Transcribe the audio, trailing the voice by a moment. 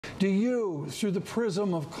Do you, through the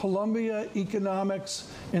prism of Colombia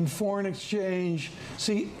economics and foreign exchange,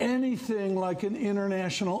 see anything like an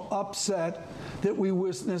international upset that we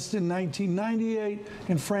witnessed in 1998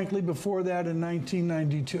 and, frankly, before that in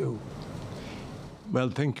 1992? Well,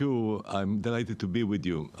 thank you. I'm delighted to be with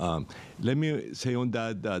you. Let me say on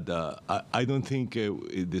that I don't think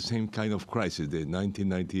the same kind of crisis, the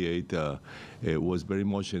 1998, was very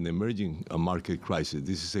much an emerging market crisis.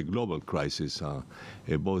 This is a global crisis,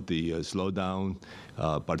 both the slowdown,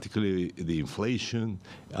 particularly the inflation,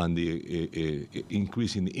 and the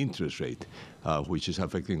increase in the interest rate, which is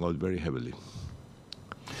affecting us very heavily.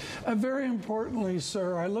 Very importantly,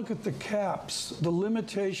 sir, I look at the caps, the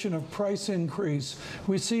limitation of price increase.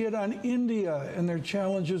 We see it on India and their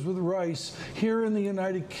challenges with rice. Here in the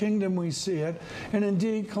United Kingdom, we see it. And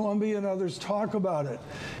indeed, Colombia and others talk about it.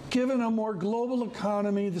 Given a more global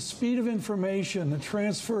economy, the speed of information, the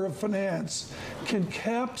transfer of finance, can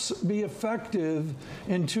caps be effective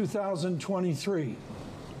in 2023?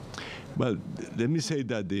 Well, let me say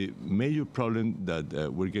that the major problem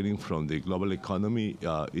that we're getting from the global economy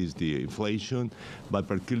is the inflation, but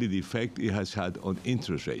particularly the effect it has had on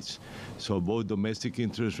interest rates. So both domestic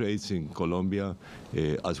interest rates in Colombia,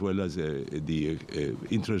 as well as the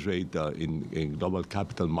interest rate in global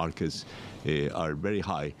capital markets are very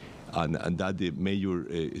high. And that the major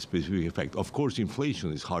specific effect. Of course,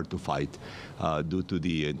 inflation is hard to fight due to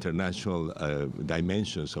the international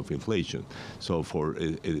dimensions of inflation. So for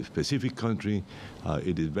a specific country,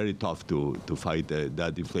 it is very tough to fight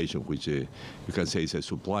that inflation, which you can say is a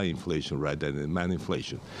supply inflation rather than demand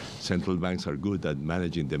inflation. Central banks are good at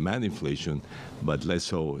managing demand inflation, but less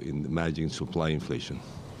so in managing supply inflation.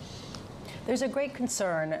 There's a great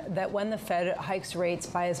concern that when the Fed hikes rates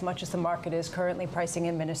by as much as the market is currently pricing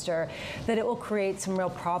in, Minister, that it will create some real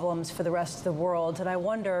problems for the rest of the world. And I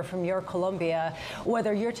wonder, from your Colombia,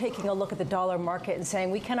 whether you're taking a look at the dollar market and saying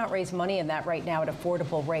we cannot raise money in that right now at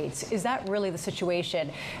affordable rates. Is that really the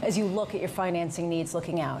situation as you look at your financing needs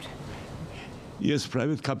looking out? Yes,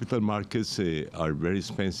 private capital markets are very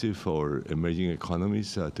expensive for emerging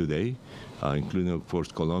economies today, including, of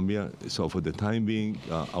course, Colombia. So for the time being,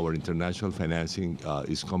 our international financing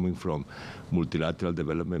is coming from multilateral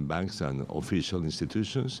development banks and official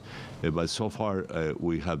institutions. But so far,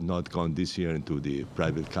 we have not gone this year into the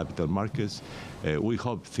private capital markets. We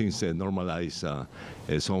hope things normalize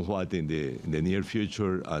somewhat in the near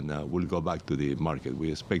future, and we'll go back to the market.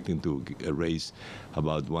 We're expecting to raise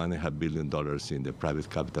about $1.5 billion in the private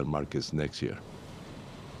capital markets next year.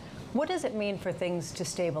 What does it mean for things to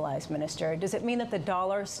stabilize, Minister? Does it mean that the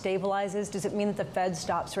dollar stabilizes? Does it mean that the Fed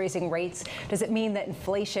stops raising rates? Does it mean that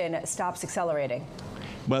inflation stops accelerating?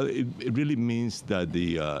 Well, it really means that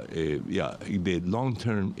the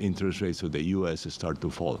long-term interest rates of the U.S. start to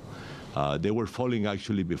fall. They were falling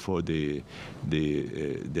actually before the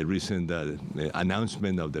recent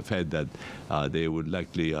announcement of the Fed that they would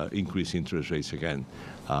likely increase interest rates again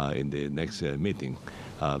in the next meeting.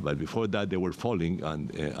 But before that, they were falling,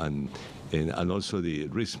 and also the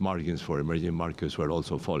risk margins for emerging markets were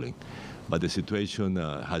also falling. But the situation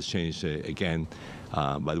has changed again.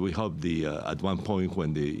 But we hope at one point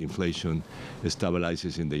when the inflation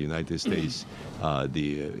stabilizes in the United States,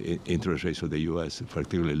 the interest rates of the U.S.,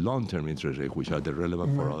 particularly long-term interest rates, which are the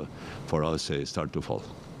relevant for us, start to fall.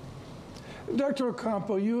 Dr.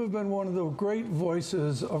 Ocampo, you have been one of the great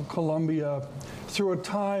voices of Colombia through a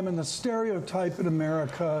time, and the stereotype in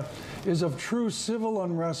America is of true civil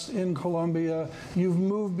unrest in Colombia. You've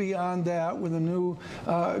moved beyond that with a new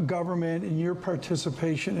government and your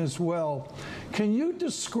participation as well. Can you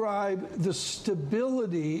describe the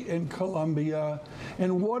stability in Colombia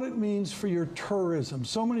and what it means for your tourism?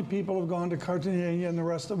 So many people have gone to Cartagena and the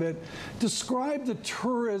rest of it. Describe the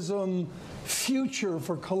tourism future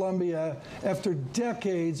for Colombia after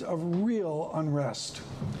decades of real unrest.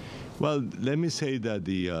 Well, let me say that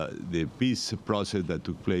the peace process that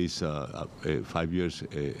took place 5 years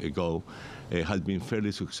ago has been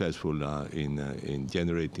fairly successful in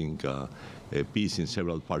generating peace in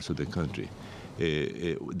several parts of the country.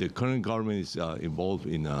 The current government is involved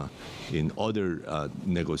in other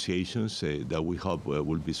negotiations that we hope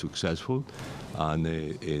will be successful. And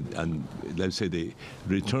let's say the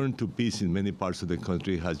return to peace in many parts of the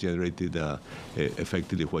country has generated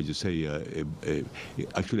effectively what you say,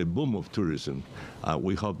 actually a boom of tourism.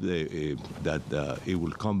 We hope that it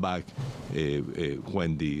will come back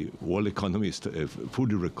when the world economy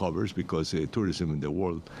fully recovers, because tourism in the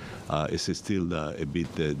world is still a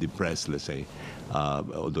bit depressed, let's say,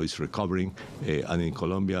 although it's recovering. And in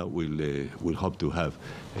Colombia, we'll hope to have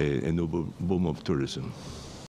a new boom of tourism.